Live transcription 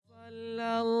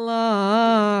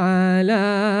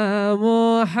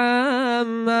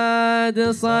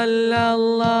محمد صلى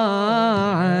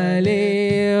الله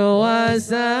عليه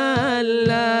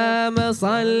وسلم.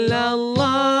 صلى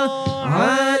الله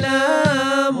على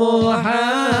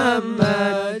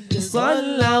محمد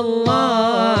صلى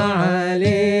الله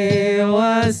عليه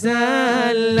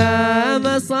وسلم.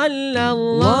 صلى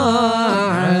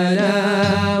الله على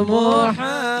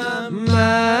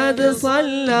محمد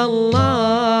صلى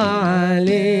الله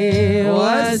عليه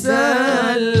وسلم.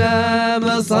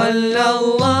 صلى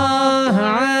الله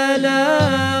على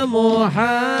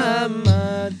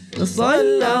محمد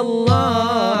صلى الله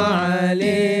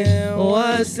عليه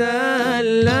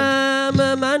وسلم.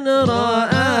 من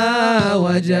رأى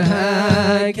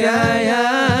وجهك يا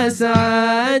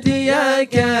سعد يا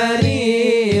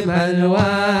كريم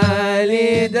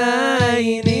الوالدين.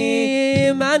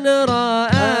 من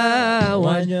رأى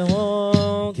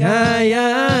وجهك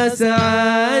يا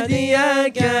سعد يا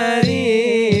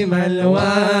كريم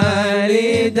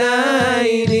الوالدين.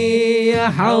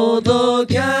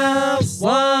 حوضك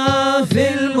الصافي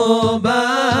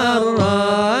المبرد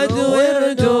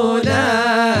وردنا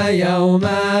يوم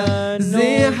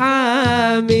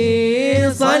الزحام.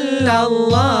 صلى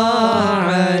الله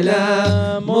على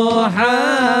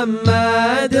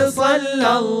محمد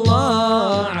صلى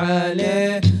الله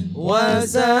عليه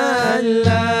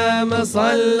وسلم.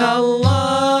 صلى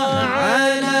الله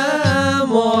على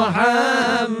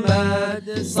محمد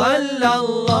صلى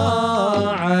الله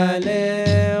عليه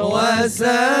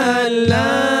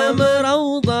وسلم.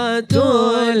 روضة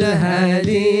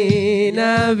الهادي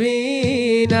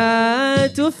نبينا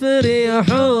تفرح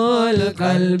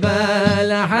القلب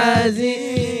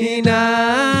الحزين.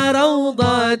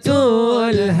 روضة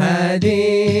الهادي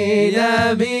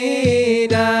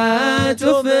نبينا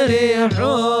تفرح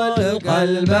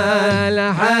القلب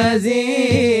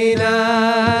الحزين.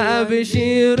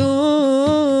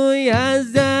 أبشروا يا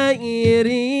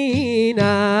زائرين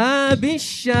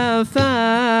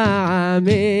بالشفاعة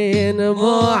من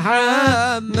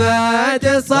محمد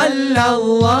صلى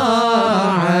الله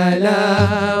على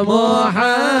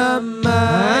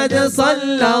محمد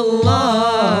صلى الله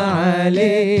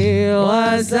عليه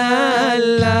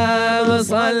وسلم.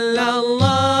 صلى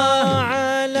الله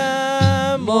على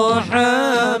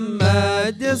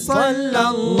محمد صلى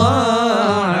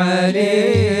الله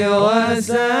عليه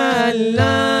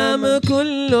وسلم.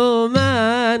 كل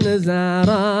من زار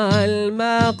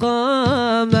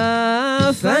المقام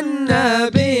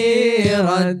فالنبي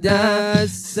رد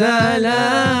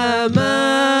السلام.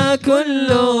 كل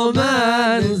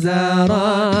من زار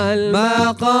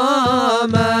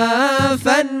المقام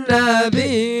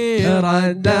فالنبي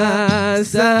رد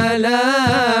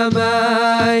السلام.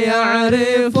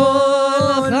 يعرف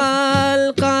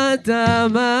الخلق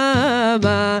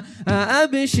تماما.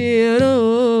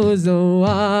 أبشروا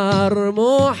زوار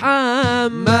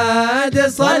محمد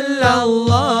صلى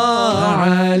الله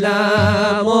على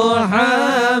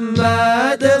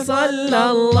محمد صلى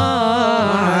الله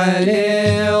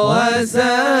عليه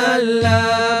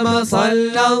وسلم.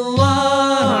 صلى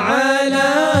الله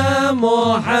على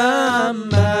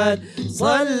محمد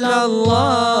صلى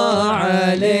الله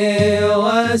عليه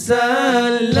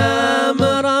وسلم.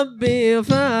 ربي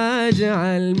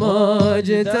فاجعل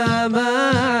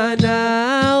مجتمعنا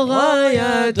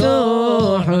غايته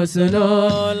حسن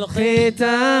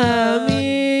الختام.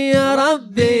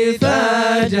 ربي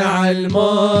فاجعل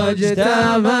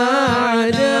مجتمعنا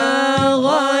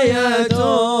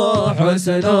غايته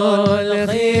حسن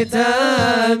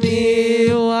الختام.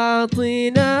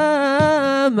 واعطنا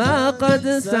ما قد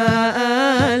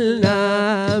سألنا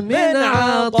من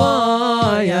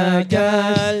عطاياك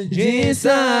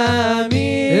الجسام.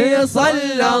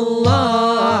 صلى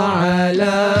الله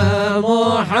على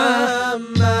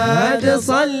محمد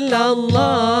صلى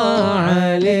الله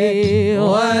عليه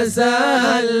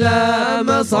وسلم.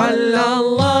 صلى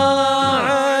الله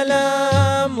على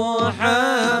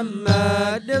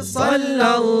محمد صلى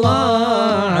الله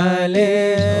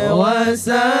عليه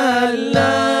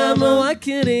وسلم.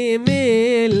 واكرم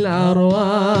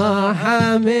الأرواح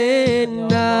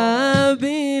منا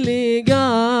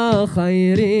بلقاء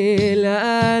خير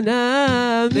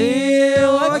الأنام.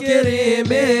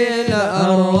 واكرم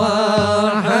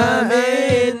الأرواح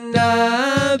منا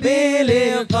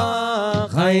بلقاء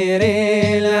خير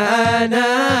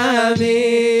الأنام.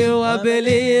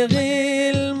 وابلغ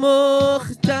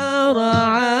المختار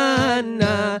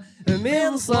عنا من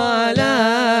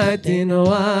صلاة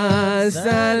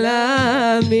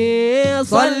وسلام.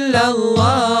 صلى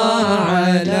الله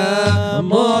على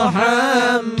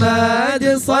محمد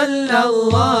صلى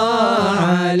الله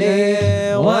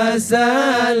عليه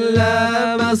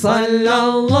وسلم. صلى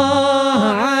الله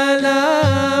على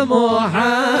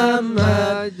محمد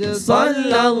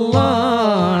صلى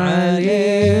الله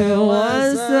عليه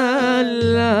وسلم.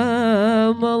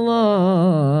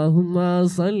 اللهم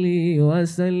صل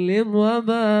وسلم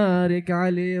وبارك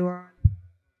عليه وعلى